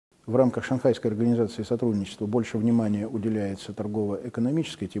в рамках Шанхайской организации сотрудничества больше внимания уделяется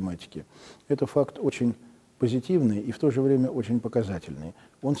торгово-экономической тематике, это факт очень позитивный и в то же время очень показательный.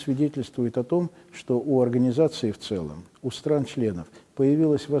 Он свидетельствует о том, что у организации в целом, у стран-членов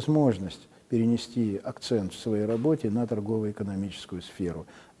появилась возможность перенести акцент в своей работе на торгово-экономическую сферу.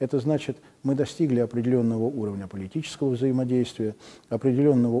 Это значит, мы достигли определенного уровня политического взаимодействия,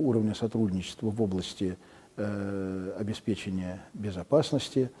 определенного уровня сотрудничества в области обеспечения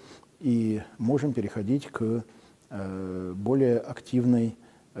безопасности и можем переходить к более активной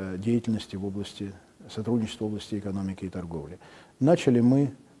деятельности в области сотрудничества в области экономики и торговли. Начали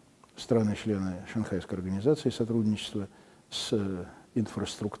мы, страны-члены Шанхайской организации сотрудничества, с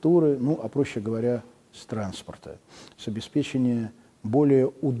инфраструктуры, ну, а проще говоря, с транспорта, с обеспечения более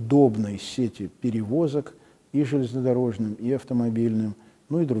удобной сети перевозок и железнодорожным, и автомобильным,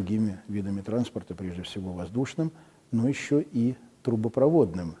 ну и другими видами транспорта, прежде всего воздушным, но еще и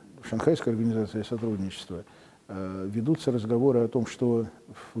трубопроводным. В Шанхайской организации сотрудничества ведутся разговоры о том, что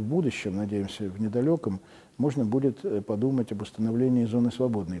в будущем, надеемся, в недалеком, можно будет подумать об установлении зоны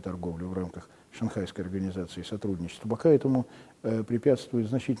свободной торговли в рамках Шанхайской организации сотрудничества. Пока этому препятствуют в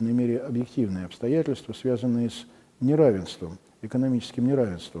значительной мере объективные обстоятельства, связанные с неравенством, экономическим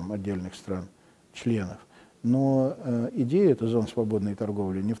неравенством отдельных стран-членов. Но идея этой зоны свободной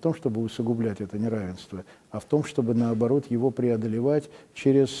торговли не в том, чтобы усугублять это неравенство, а в том, чтобы, наоборот, его преодолевать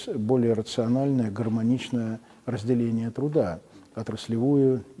через более рациональное, гармоничное разделение труда,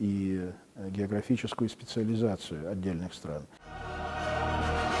 отраслевую и географическую специализацию отдельных стран.